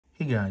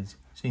Hey guys,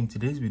 so in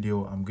today's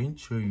video I'm going to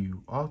show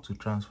you how to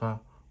transfer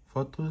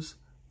photos,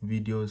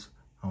 videos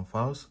and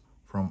files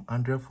from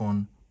Android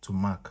phone to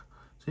Mac.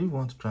 So if you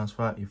want to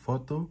transfer a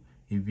photo,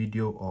 a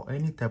video or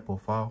any type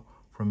of file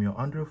from your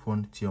Android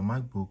phone to your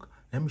MacBook,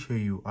 let me show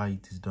you how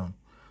it is done.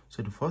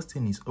 So the first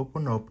thing is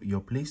open up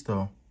your Play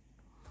Store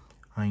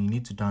and you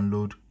need to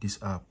download this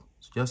app.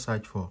 So just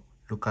search for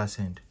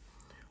LocalSend.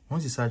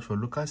 Once you search for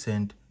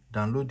LocalSend,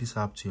 download this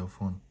app to your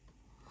phone.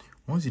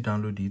 Once you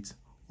download it,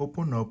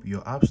 open up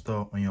your App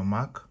Store on your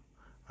Mac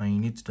and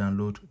you need to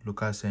download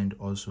LocalSend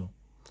also.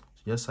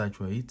 So just search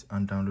for it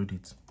and download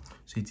it.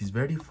 So it is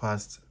very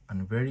fast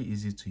and very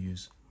easy to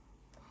use.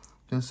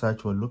 Just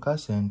search for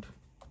LocalSend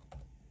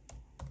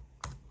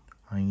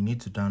and you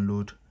need to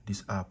download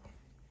this app.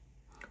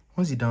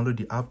 Once you download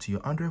the app to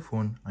your Android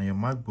phone and your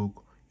MacBook,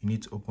 you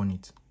need to open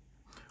it.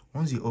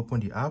 Once you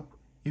open the app,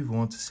 if you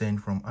want to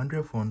send from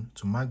Android phone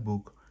to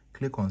MacBook,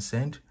 click on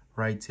Send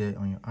right here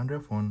on your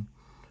Android phone.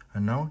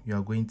 And now you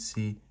are going to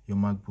see your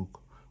MacBook.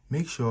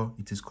 Make sure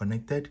it is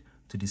connected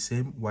to the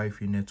same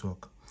Wi-Fi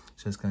network.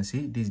 So as you can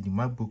see, this is the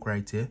MacBook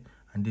right here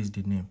and this is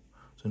the name.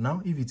 So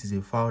now if it is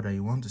a file that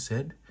you want to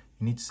send,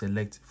 you need to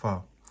select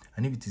File.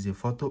 And if it is a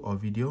photo or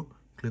video,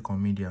 click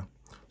on Media.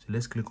 So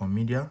let's click on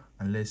Media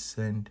and let's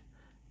send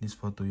this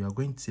photo. You are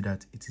going to see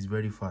that it is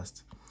very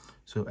fast.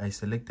 So I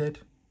selected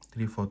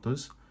 3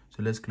 photos.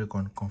 So let's click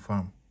on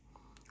Confirm.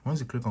 Once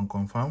you click on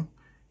Confirm,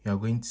 you are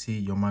going to see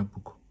your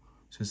MacBook.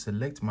 So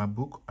select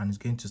MacBook and it's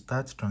going to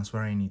start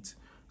transferring it.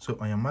 So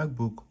on your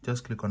MacBook,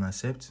 just click on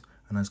Accept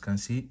and as you can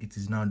see, it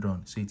is now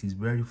done. So it is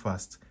very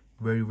fast,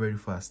 very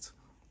fast.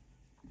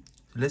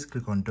 So let's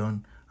click on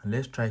Done and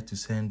let's try to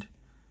send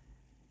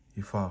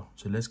a file.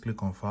 So let's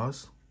click on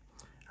Files.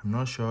 I'm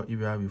not sure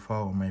if I have a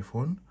file on my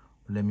phone,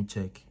 but let me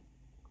check.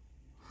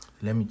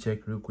 Let me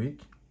check real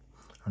quick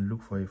and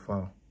look for a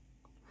file.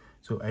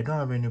 So I don't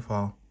have any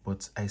file,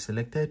 but I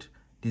selected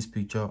this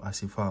picture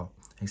as a file.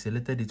 I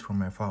selected it from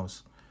my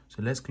files.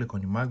 So let's click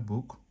on the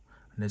MacBook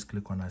and let's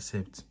click on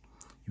Accept.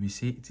 You will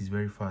see it is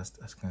very fast,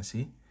 as you can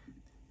see,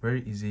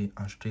 very easy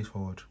and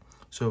straightforward.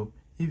 So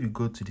if you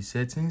go to the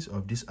settings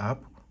of this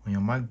app on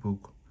your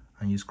MacBook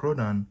and you scroll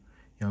down,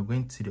 you are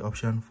going to see the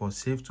option for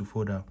Save to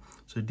Folder.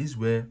 So this is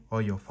where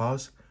all your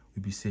files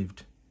will be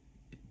saved.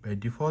 By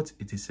default,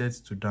 it is set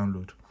to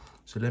download.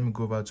 So let me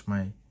go over to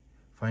my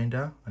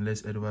Finder and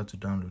let's head over to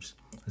Downloads.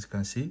 As you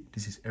can see,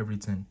 this is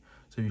everything.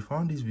 So if you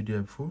found this video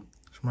helpful,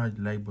 smash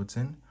the like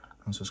button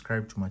and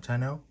subscribe to my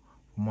channel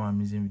for more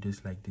amazing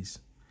videos like this.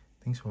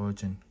 Thanks for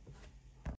watching.